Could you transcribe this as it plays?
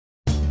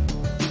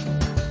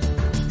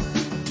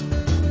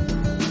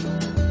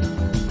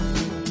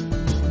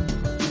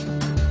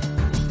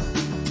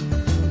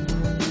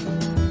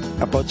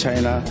about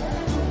China,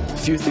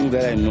 few things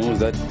that I know is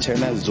that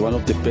China is one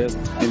of the best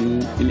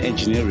in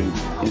engineering.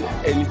 In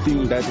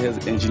anything that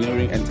has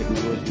engineering and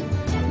technology,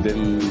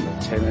 then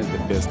China is the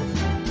best.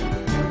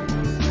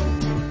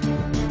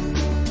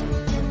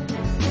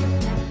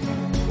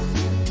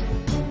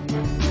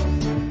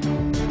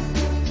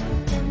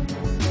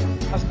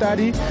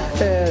 Study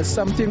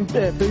something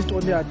based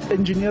on their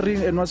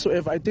engineering and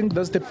whatsoever. I think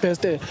that's the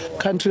best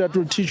country that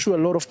will teach you a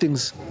lot of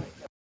things.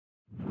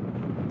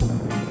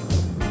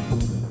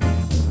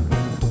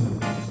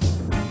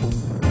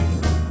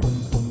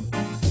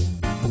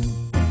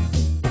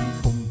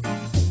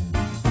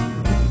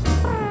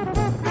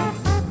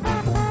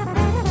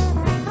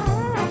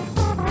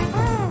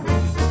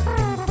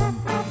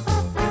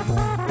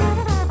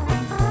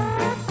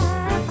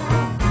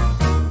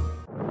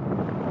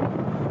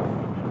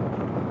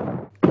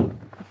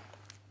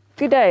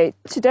 Good day.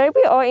 Today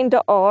we are in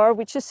the R,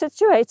 which is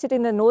situated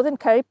in the Northern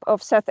Cape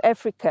of South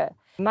Africa.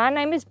 My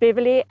name is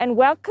Beverly and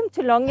welcome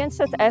to Longyan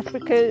South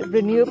Africa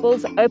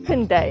Renewables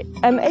Open Day.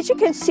 As you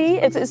can see,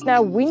 it is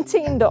now winter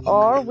in the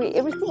R where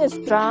everything is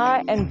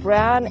dry and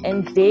brown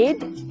and dead.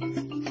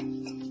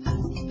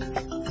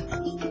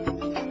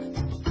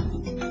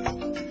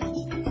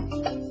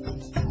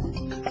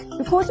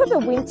 Because of the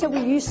winter, we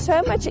use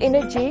so much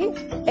energy,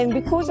 and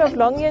because of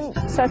Longyan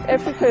South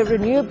Africa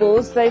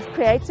Renewables, they've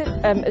created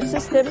a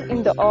system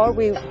in the R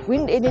where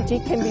wind energy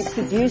can be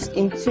produced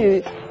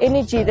into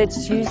energy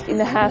that's used in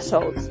the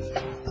households.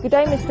 Good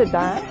day, Mr.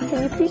 Dye.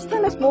 Can you please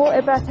tell us more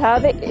about how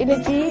the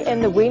energy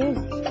and the wind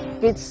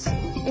gets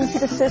into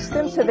the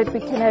system so that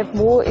we can have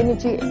more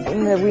energy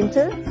in the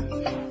winter?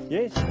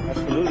 Yes,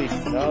 absolutely.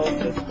 Now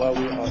that's why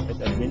we are at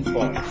a wind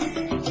farm.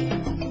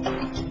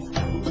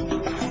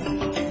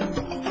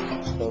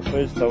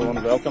 First, I want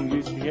to welcome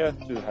you here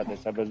to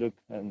have a look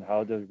at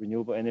how the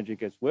renewable energy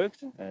gets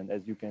worked. And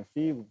as you can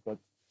see, we've got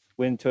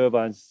wind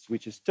turbines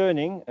which is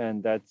turning,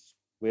 and that's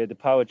where the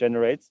power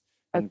generates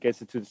and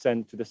gets it to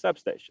the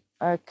substation.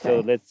 Okay.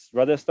 So let's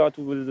rather start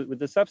with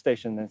the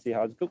substation and see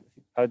how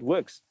it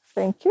works.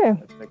 Thank you.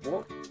 Let's take a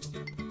walk.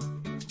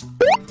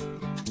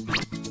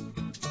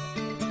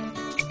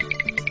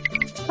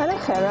 Hello,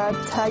 Gerard.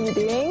 How are you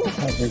doing?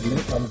 Hi,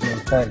 Beverly. I'm doing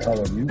fine. How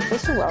are you?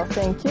 Also well,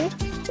 thank you.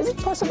 Is it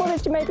possible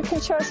that you maybe can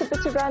show us a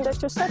bit around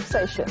at your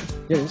substation?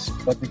 Yes,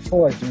 but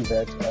before I do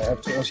that, I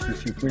have to ask you a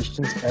few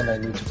questions and I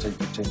need to take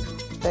your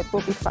temperature. That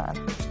will be fine.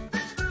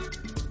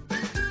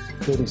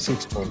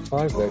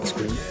 36.5, that's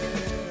good.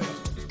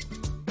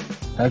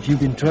 Have you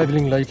been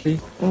traveling lately?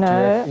 No. Do you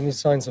have any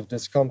signs of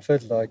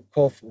discomfort like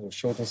cough or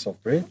shortness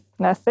of breath?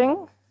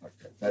 Nothing.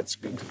 Okay, that's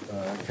good.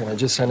 Can I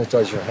just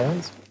sanitize your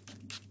hands?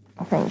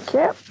 Thank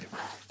you.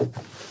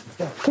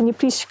 Can you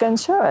please go and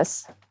show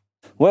us?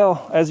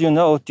 Well, as you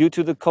know, due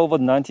to the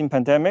COVID-19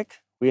 pandemic,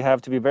 we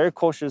have to be very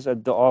cautious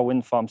at the R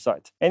wind farm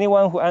site.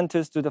 Anyone who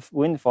enters to the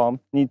wind farm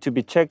needs to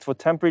be checked for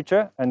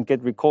temperature and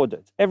get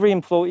recorded. Every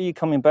employee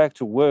coming back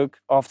to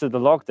work after the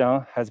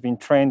lockdown has been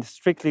trained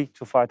strictly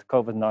to fight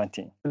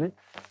COVID-19.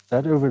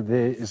 That over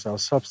there is our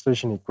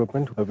substation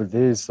equipment. Over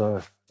there is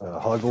a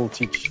high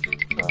voltage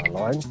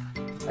line.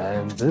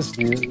 And this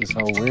here is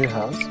our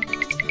warehouse.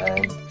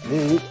 And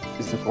there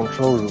is the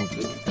control room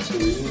there. So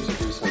we need to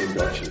do some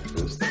induction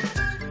first.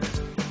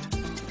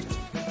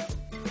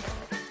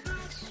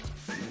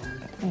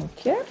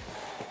 Thank you.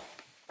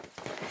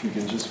 If you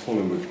can just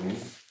follow with me.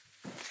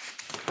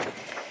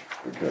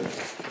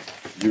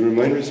 Okay. You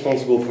remain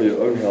responsible for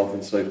your own health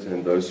and safety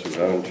and those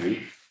around you.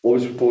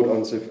 Always report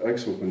unsafe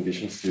acts or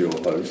conditions to your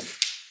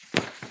host.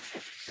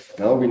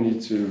 Now we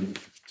need to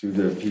do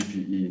the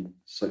PPE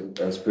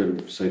as per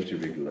safety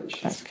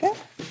regulations. Okay.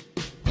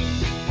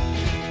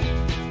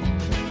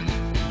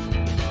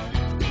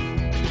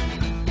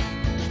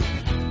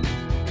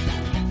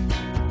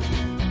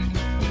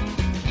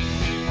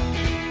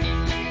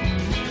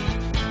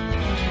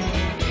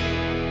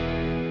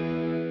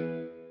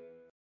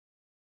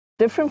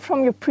 Different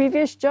from your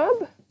previous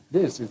job?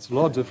 Yes, it's a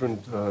lot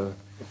different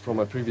from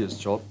my previous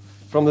job.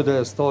 From the day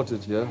I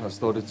started here, I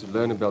started to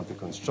learn about the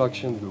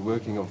construction, the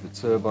working of the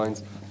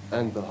turbines,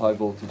 and the high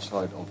voltage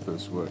side of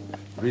this work.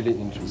 Really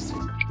interesting.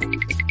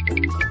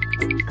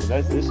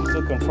 So this is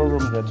the control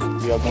room that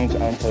we are going to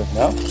enter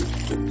now.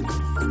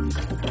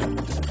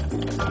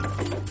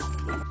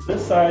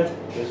 This side,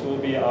 this will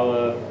be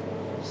our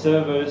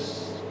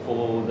servers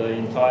for the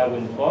entire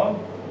wind farm.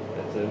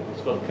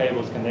 It's got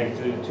cables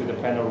connected to the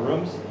panel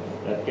rooms.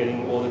 That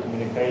getting all the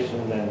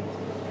communication and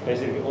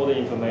basically all the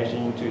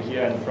information into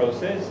here and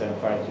process and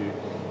try to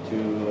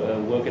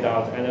work it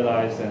out,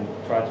 analyze and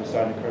try to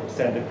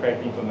send the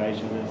correct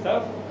information and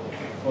stuff.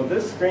 For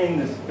this screen,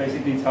 this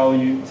basically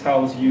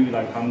tells you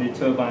like how many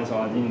turbines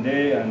are in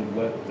there and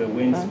what the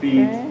wind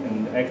speed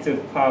and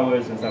active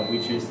powers and stuff,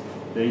 which is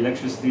the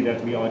electricity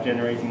that we are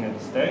generating at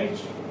the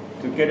stage.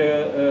 To get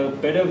a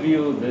better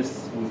view,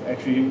 this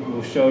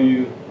will show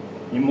you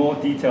in more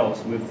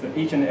details with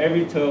each and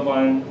every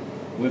turbine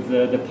with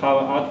the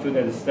power output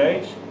at the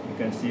stage. You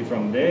can see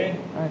from there.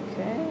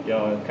 Okay.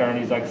 Yeah,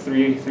 currently it's like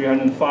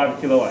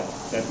 305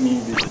 kilowatts. That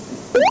means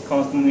it's It's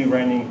constantly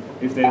raining.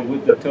 If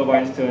the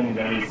turbines turning,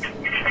 then it's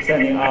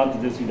sending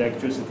out this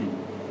electricity.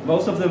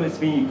 Most of them is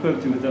being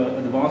equipped with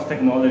advanced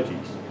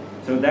technologies.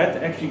 So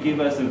that actually gives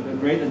us a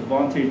great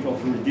advantage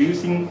of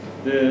reducing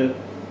the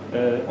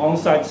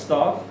on-site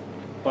staff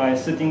by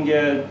sitting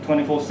here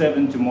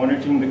 24/7 to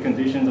monitoring the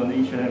conditions on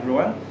each and every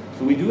one.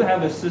 So we do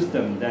have a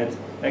system that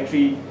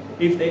actually,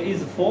 if there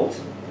is a fault,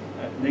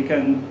 they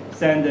can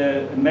send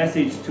a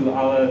message to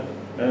our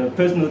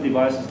personal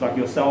devices like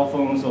your cell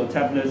phones or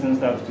tablets and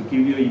stuff to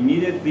give you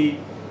immediately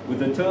with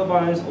the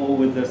turbines or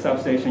with the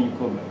substation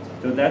equipment.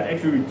 So that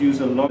actually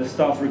reduces a lot of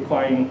staff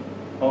requiring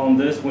on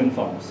these wind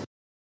farms.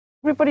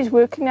 Everybody's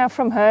working now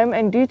from home,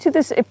 and due to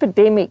this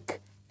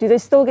epidemic, do they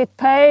still get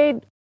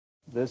paid?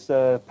 This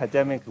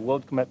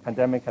world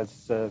pandemic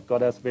has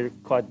got us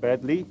quite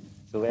badly.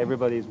 So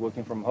everybody is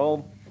working from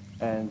home,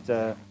 and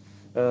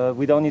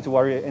we don't need to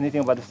worry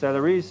anything about the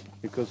salaries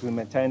because we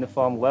maintain the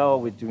farm well.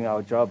 We're doing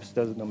our jobs.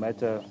 Doesn't no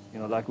matter,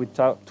 like we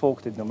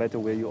talked, no matter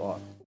where you are.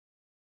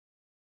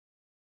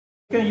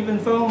 You can even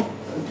phone,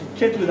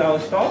 chat with our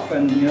staff,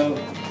 and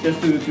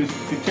just to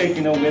check,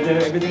 whether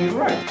everything is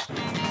right.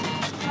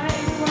 Hi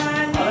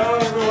everyone. Hello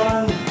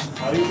everyone.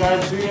 How are you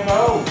guys doing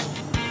now?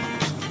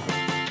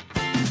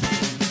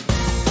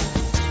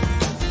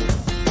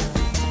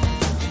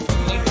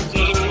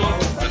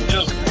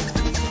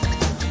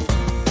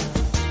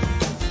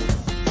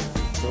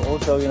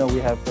 Also, we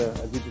have,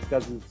 as we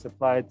discussed, we've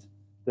supplied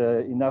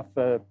enough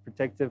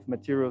protective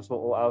materials for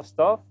all our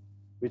staff,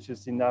 which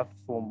is enough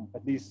for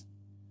at least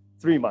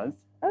 3 months.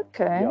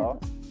 Okay. Yeah.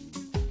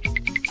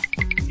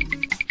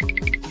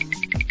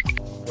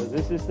 So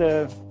this is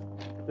the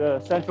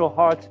central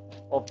heart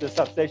of the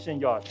substation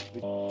yard.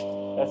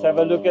 Let's have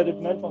a look at it,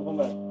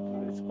 transformer.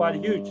 It's quite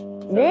huge.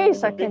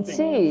 Yes, I can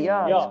see.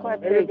 Yeah, it's quite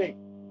very big.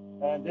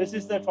 And this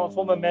is the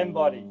transformer main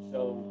body. So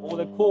all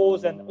the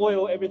cores and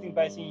oil, everything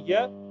based in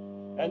here.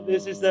 And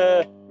this is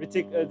the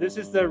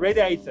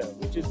radiator,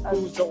 which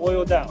cools the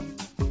oil down.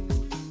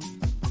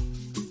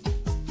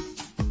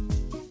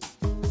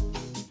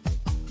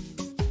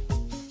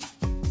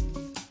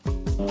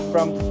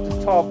 From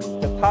the top,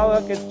 the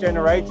power gets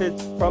generated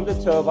from the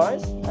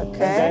turbines, and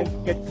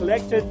then get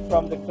collected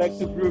from the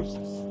collector groups,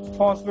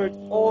 transferred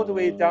all the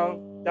way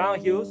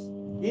downhills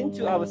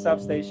into our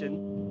substation,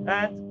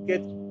 and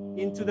get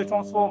into the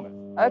transformer.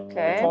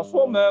 Okay. The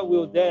transformer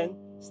will then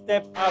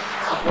step up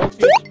the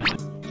voltage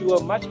to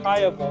a much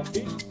higher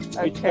voltage,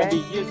 which can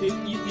be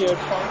easier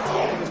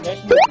transferred to the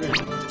national grid.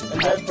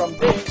 And then from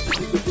there,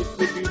 you could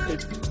distribute it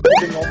to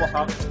the normal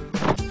household.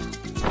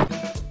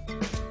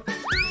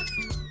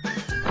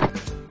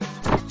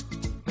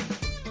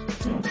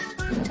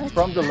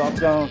 From the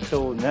lockdown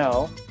till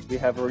now, we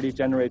have already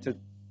generated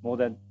more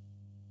than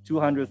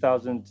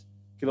 200,000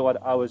 kilowatt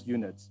hours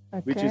units,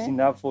 which is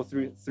enough for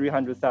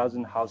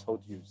 300,000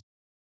 household use.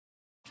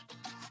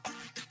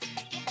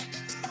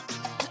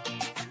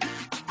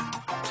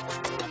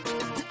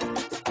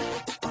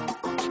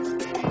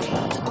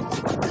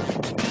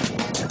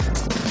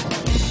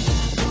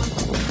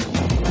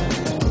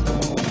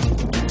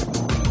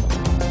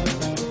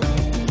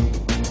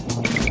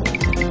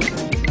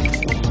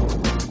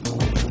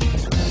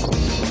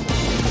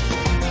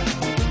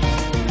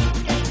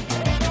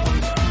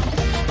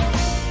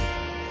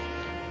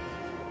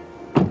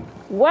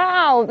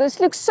 Wow, this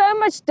looks so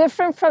much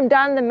different from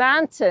down the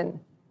mountain,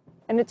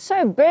 and it's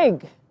so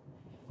big.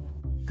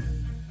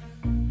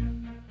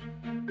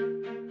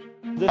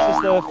 This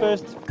is the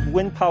first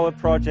wind power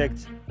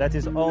project that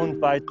is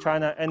owned by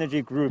China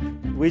Energy Group,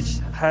 which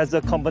has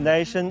a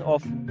combination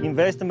of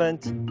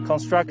investment,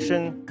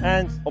 construction,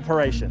 and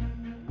operation.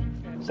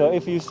 So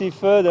if you see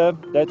further,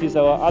 that is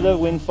our other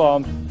wind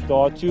farm,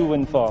 the 2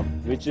 wind farm,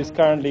 which is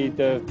currently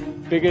the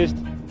biggest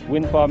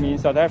wind farm in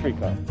South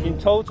Africa. In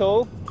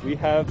total, we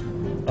have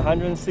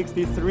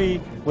 163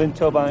 wind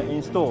turbines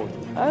installed.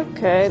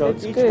 Okay, so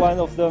that's each good. one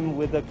of them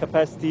with a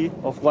capacity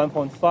of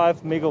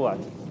 1.5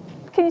 megawatts.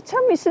 Can you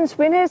tell me, since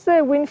when has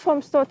the wind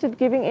farm started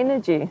giving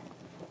energy?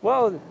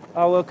 Well,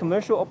 our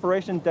commercial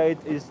operation date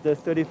is the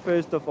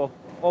 31st of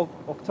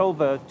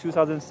October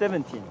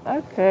 2017.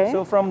 Okay.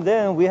 So from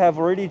then, we have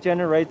already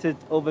generated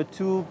over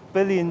 2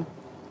 billion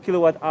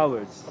kilowatt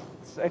hours.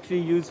 It's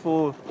actually used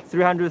for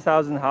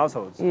 300,000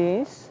 households.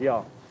 Yes.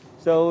 Yeah.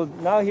 So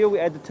now here we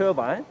add the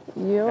turbine.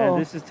 Yeah.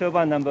 And this is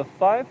turbine number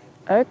 5.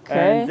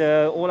 Okay. And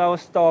all our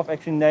staff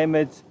actually name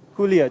it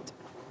Juliet.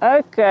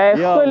 Okay,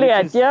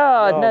 Juliet.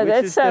 No,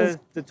 that sounds...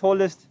 the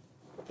tallest,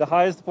 the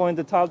highest point,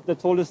 the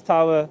tallest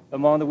tower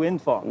among the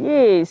wind farms.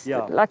 Yes,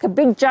 like a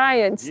big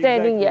giant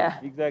standing here.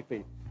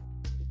 Exactly.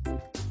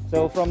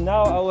 So from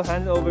now, I will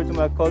hand it over to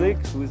my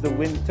colleague, who is the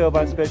wind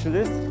turbine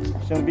specialist,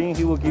 Shengbing.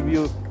 He will give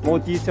you more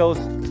details.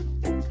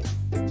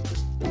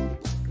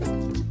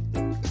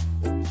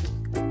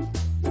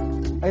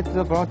 At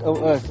the front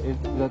of us,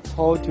 the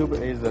tall tube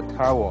is the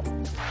tower.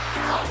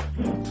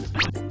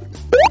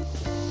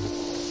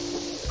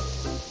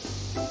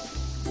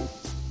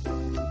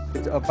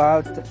 It's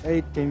about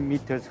 18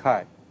 meters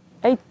high.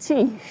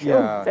 80?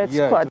 Yeah, that's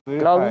quite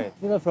long. High.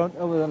 In the front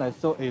of the I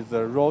saw is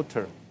a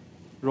rotor.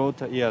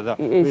 rotor, yeah, Yes.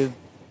 with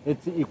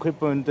its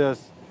equipment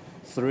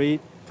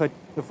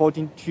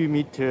 42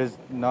 meters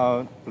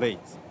now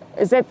blades.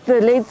 Is that the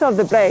length of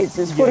the blades?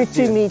 It's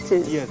 42 yes,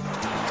 meters. Yes.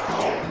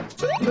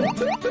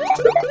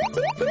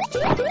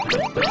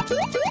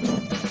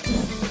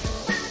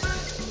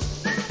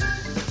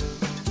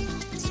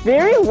 It's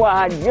very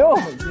wide, yo.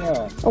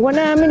 Yeah. I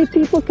wonder how many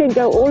people can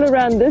go all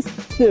around this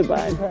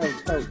turbine.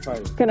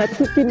 Five. Can I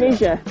quickly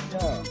measure?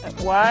 Yeah.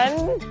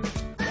 1,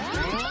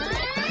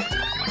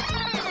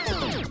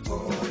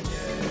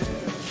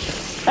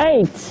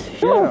 8.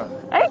 Yeah.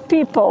 8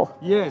 people.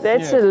 Yes,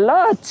 That's yes. a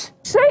lot.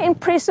 So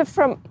impressive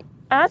from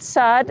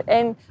outside,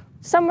 and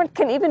someone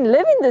can even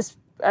live in this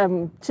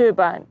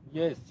turbine.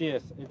 Yes.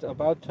 It's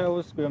about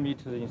 12 square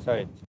meters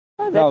inside.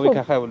 Oh, that Now we will-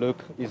 can have a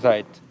look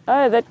inside.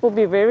 Oh, that will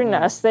be very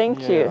nice.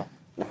 Thank you.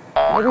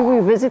 Maybe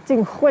we're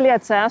visiting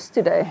Juliet's house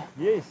today.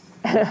 Yes.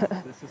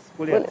 This is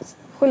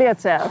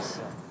Juliet's house.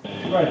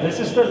 Right, this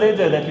is the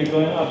ladder that we're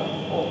going up,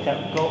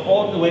 go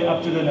all the way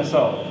up to the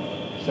nacelle.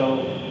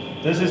 So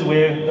this is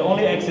where the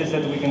only access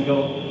that we can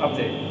go up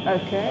there.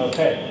 Okay.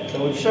 Okay,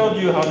 so we've showed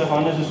you how the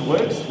harnesses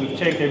works. We've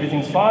checked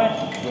everything's fine.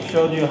 We've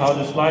showed you how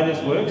the sliders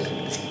works.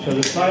 So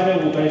the slider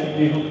will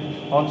basically hook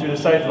onto the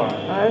safe line.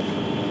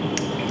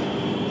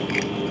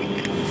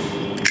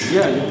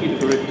 Yeah, you feel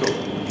correct.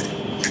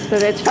 So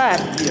that's fine.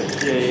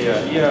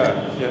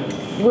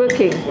 Yeah.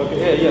 Working.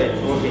 Okay, yeah,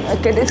 it's working.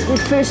 Okay, let's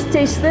first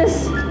test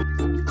this.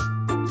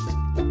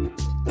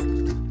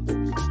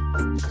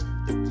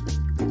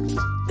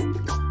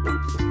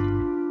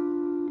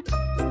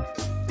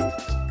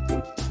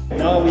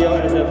 Now we are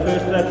at the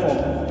first platform.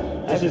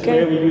 This is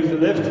where we use the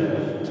lift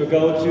to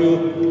go to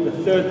the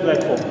third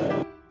platform.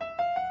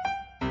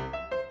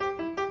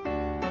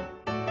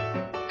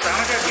 咱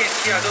们这电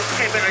器啊都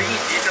配备了应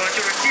急灯，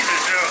就是即使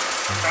是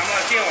咱们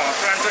电网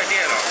突然断电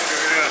了，或者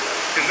是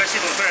整个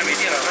系统突然没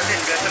电了，它这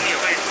里边灯也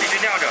会继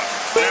续亮着，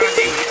能让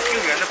进行救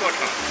援的过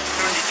程。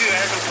就是你救援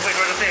的时候不会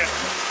说是在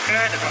黑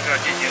暗的状态下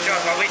进行，这样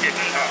的话危险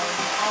更大。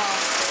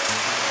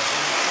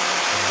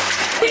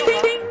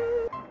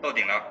到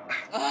顶了，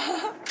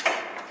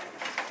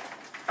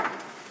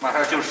马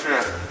上就是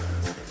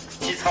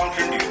机舱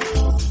之旅。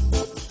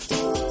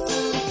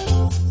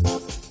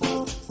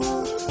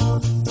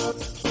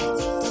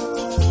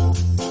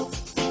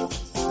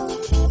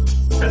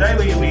 Today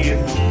we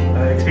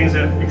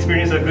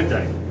experience a good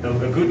day,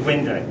 a good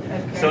wind day.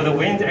 So the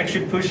wind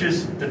actually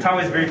pushes, the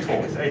tower is very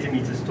tall, it's 80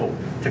 meters tall.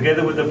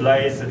 Together with the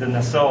blades, the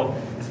nacelle,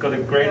 it's got a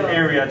great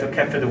area to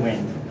capture the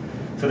wind.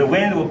 So the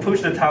wind will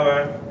push the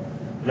tower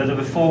a little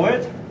bit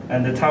forward,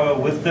 and the tower,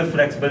 with the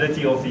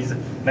flexibility of these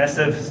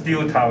massive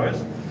steel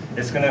towers,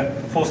 it's going to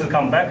force it to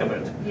come back a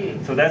bit.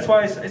 Yeah. So that's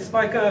why it's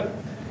like a,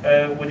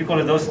 what do you call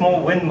it, those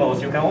small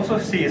windmills. You can also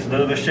see it's a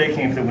little bit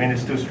shaking if the wind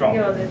is too strong.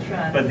 Yeah, that's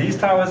right. But these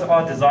towers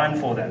are designed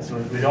for that, so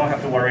we don't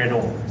have to worry at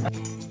all.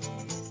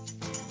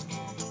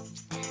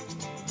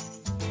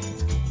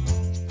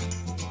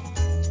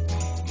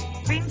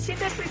 When said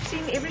that we've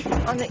seen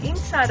everything on the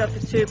inside of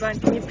the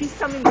turbine, can you please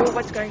tell me more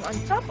what's going on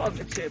top of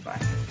the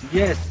turbine?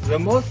 Yes, the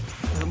most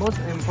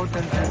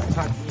important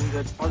part in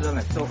the other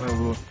nacelle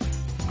of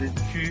the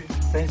two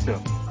sensor.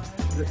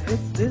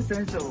 This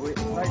sensor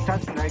is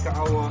just like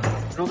our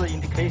rotor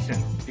indication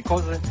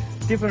because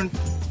different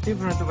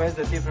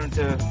weather, different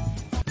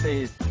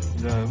days,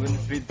 the wind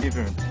speed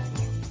different.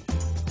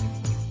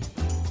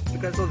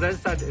 Okay, so that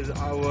side is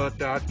our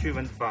direct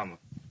wind farm.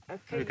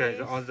 Okay,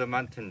 yes. on the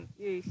mountain.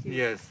 Yes.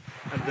 Yes,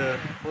 and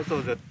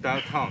also the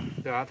downtown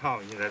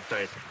in that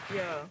side.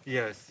 Yeah.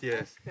 Yes.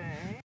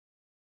 Okay.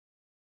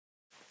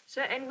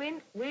 So,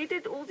 and where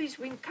did all these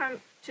wind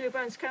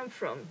turbines come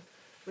from?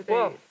 Were they-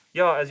 Well,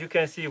 yeah, as you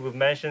can see, we've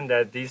mentioned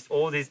that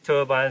all these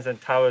turbines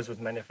and towers was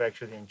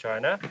manufactured in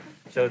China.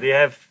 So they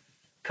have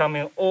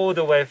coming all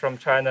the way from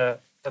China,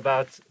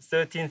 about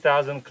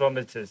 13,000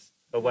 kilometers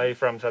away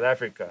from South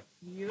Africa,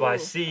 by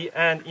sea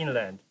and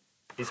inland.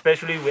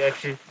 Especially, we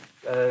actually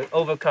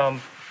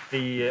overcome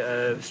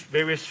the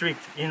very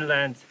strict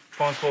inland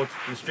transport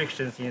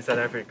restrictions in South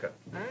Africa.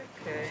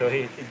 Okay. So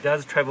it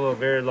does travel a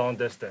very long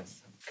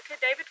distance. Okay,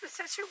 David, with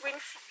such a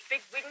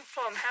big wind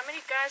farm, how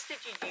many guys did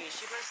you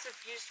use? You must have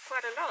used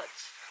quite a lot.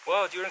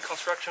 Well, during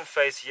construction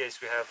phase, yes,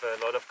 we have a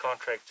lot of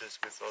contractors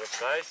with a lot of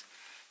guys.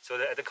 So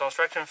at the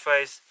construction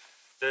phase,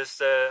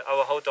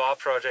 our whole DAR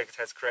project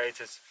has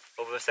created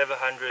over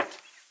 700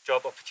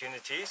 job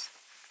opportunities.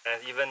 And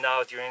even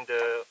now, during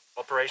the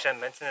operation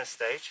and maintenance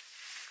stage,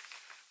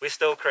 we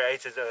still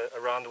created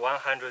around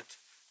 100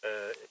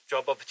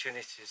 job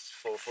opportunities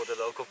for the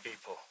local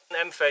people. In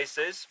M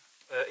phases,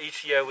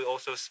 each year we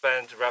also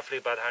spend roughly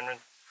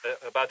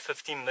about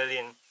 15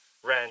 million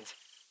rand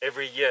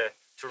every year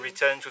to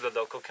return to the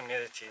local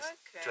communities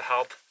to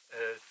help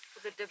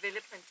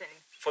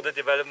For the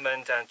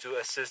development and to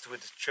assist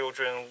with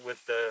children,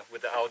 with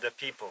the elder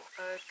people.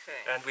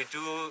 Okay. And we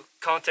do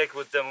contact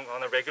with them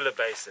on a regular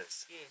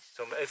basis. Yes.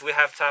 So if we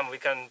have time, we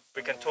can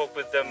talk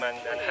with them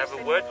and have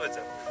a word with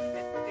them.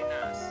 That would be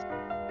nice.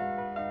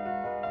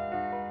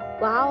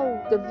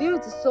 Wow, the view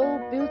is so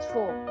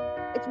beautiful.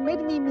 It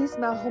made me miss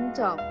my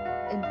hometown.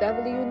 in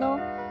Beverly,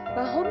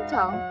 my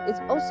hometown is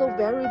also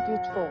very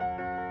beautiful.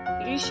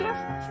 Lucia,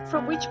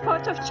 from which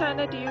part of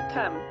China do you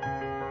come?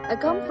 I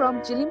come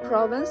from Jilin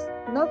province,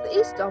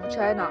 northeast of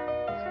China.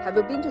 Have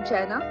you been to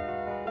China?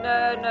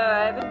 No,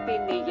 I haven't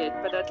been there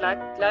yet, but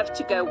I'd love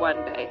to go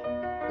one day.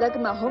 Like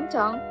my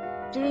hometown,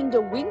 during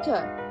the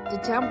winter, the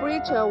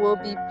temperature will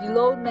be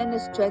below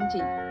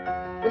 -20.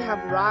 We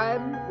have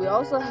Rhine. We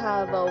also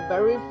have a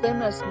very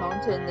famous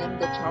mountain named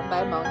the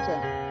Changbai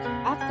Mountain.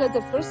 After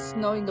the first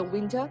snow in the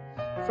winter,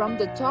 from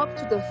the top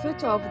to the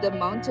foot of the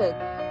mountain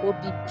will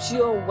be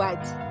pure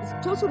white. It's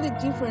totally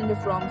different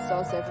from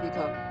South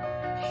Africa.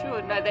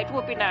 Sure, no, that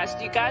would be nice.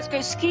 Do you guys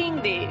go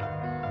skiing there?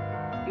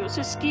 You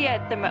also ski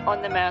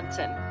on the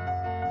mountain?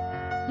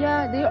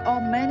 Yeah, there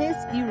are many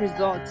ski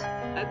resorts.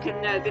 Okay,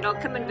 no, then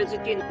I'll come and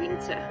visit you in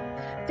winter.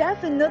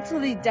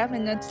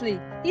 Definitely.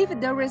 If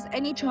there is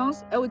any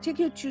chance, I will take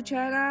you to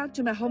China,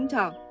 to my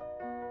hometown.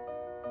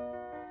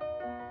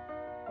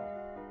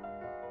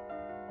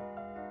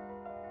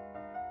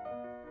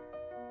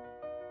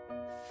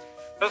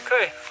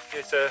 Okay,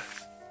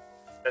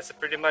 that's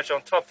pretty much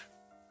on top.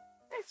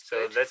 So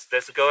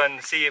let's go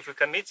and see if we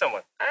can meet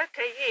someone.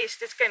 Okay, yes,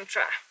 let's go and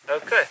try.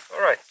 Okay,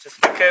 all right. Just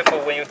be careful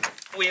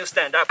when you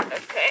stand up.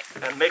 Okay.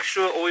 And make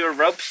sure all your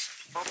ropes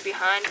are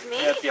behind me.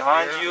 Yeah,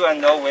 behind you and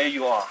know where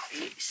you are.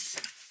 Yes.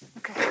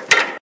 Okay.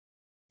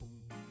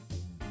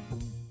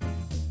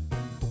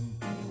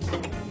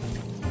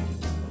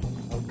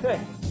 Okay,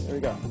 there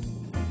we go.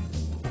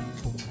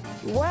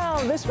 Wow,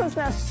 this was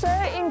now so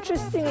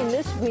interesting in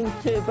this wind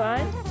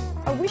turbine.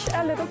 I wish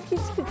our little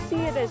kids could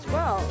see it as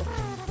well.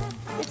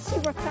 Let's see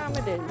what time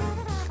it is.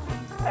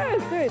 Oh,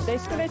 good, they're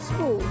still at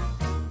school.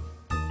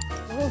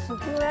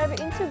 We'll have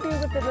an interview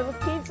with the little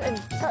kids and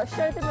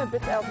show them a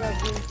bit of our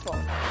wind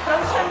farm. How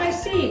shall I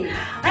see?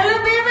 Hello,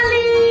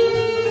 Beverly!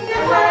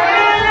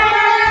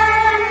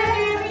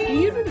 Do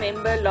you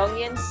remember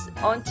Longyan's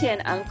auntie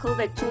and uncle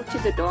that taught you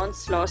the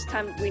dance last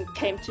time we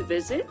came to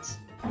visit?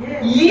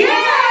 Yeah!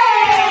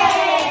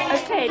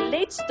 Okay,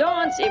 let's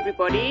dance,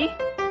 everybody.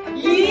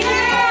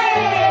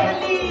 Yeah!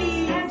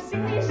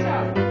 Sing this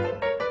song.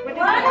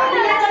 1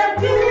 letter,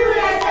 2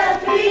 letter,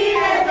 3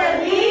 letter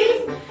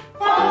leaves,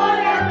 4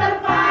 letter,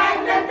 5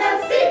 letter,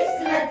 6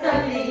 letter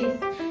leaves,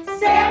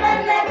 7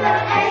 letter,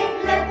 8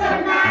 letter,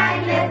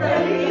 9 letter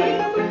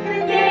leaves,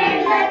 10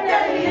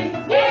 letter leaves,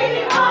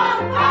 getting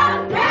on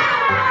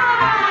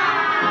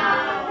down!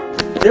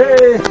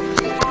 Yay!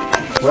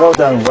 Well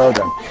done.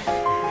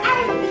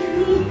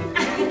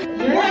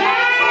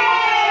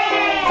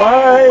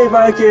 Yay!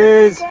 Bye,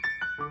 kids.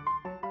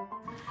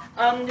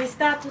 We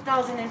start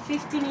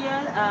 2015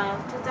 year,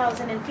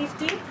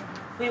 2015.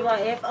 We will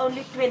have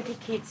only 20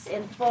 kids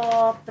and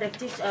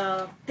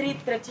 3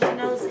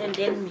 practitioners and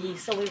then me.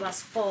 So we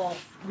was 4.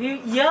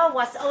 Here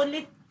was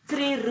only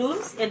 3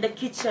 rooms and the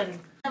kitchen.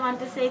 I want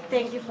to say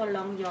thank you for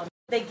Longyan.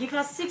 They give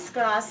us 6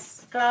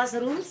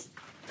 classrooms.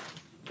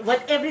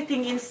 What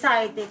everything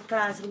inside the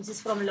classrooms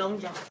is from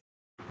Longyan.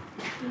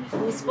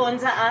 Who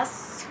sponsor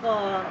us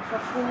for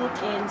food,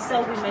 and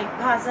so we make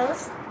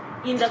puzzles.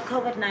 In the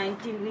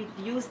COVID-19, we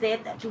use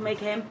that to make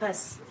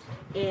hampers,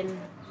 and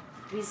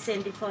we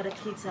send it for the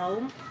kids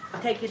home,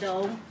 take it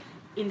home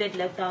in that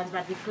lockdown,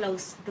 but we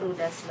closed through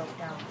this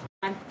lockdown.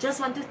 I just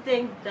want to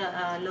thank the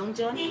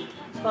Longyan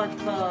for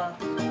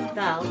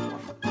the help.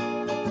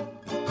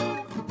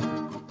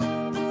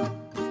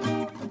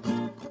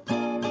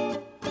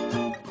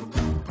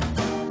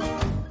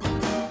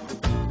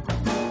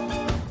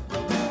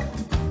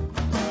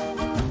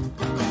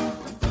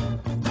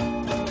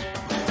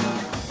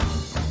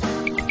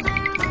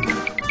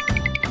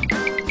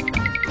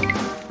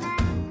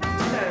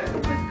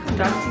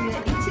 Conducting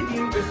an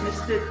interview with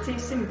Mr.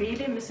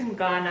 Tesimbile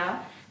Msingana,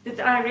 the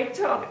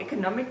Director of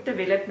Economic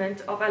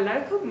Development of our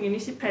local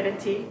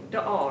municipality,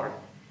 the R.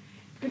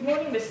 Good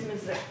morning, Mr.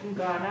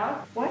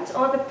 Msingana. What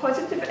are the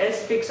positive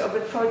aspects of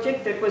the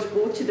project that was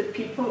brought to the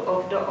people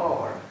of the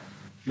R?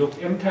 Look,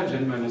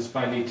 Mtajan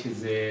Municipality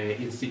is an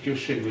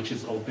institution which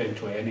is open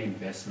to any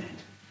investment.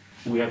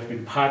 We have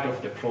been part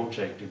of the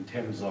project in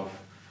terms of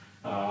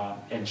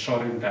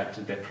ensuring that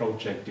the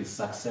project is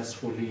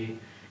successfully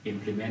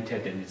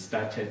implemented and it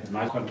started.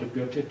 I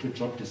contributed to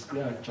job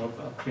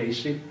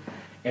creation,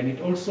 and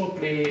it also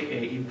plays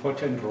an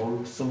important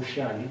role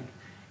socially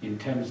in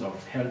terms of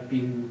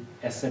helping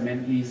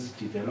SMNEs,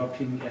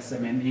 developing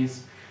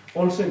SMNEs,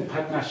 also in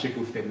partnership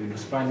with the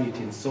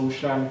municipality in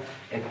social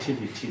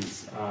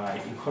activities,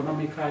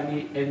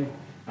 economically, and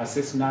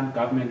assist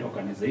non-government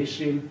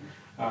organization.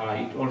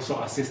 It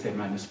also assists the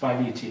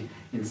municipality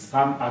in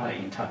some other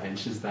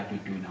interventions that we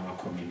do in our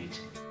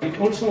community. It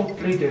also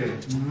played a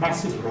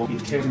massive role in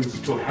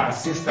terms to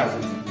assist us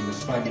as a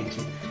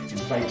municipality in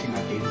fighting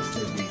against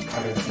the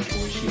current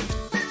situation.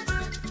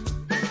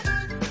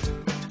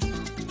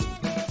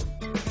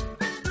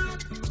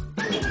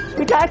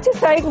 We'd like to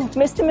thank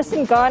Mr.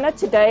 Msingana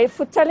today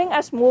for telling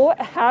us more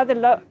how the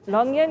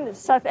Longyan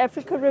South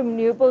Africa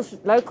Renewables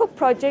local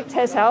project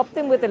has helped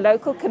them with the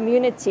local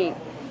community.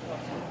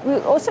 We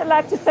would also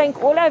like to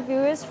thank all our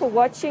viewers for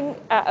watching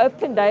our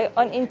open day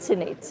on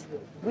internet.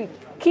 We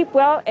keep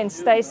well and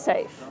stay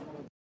safe.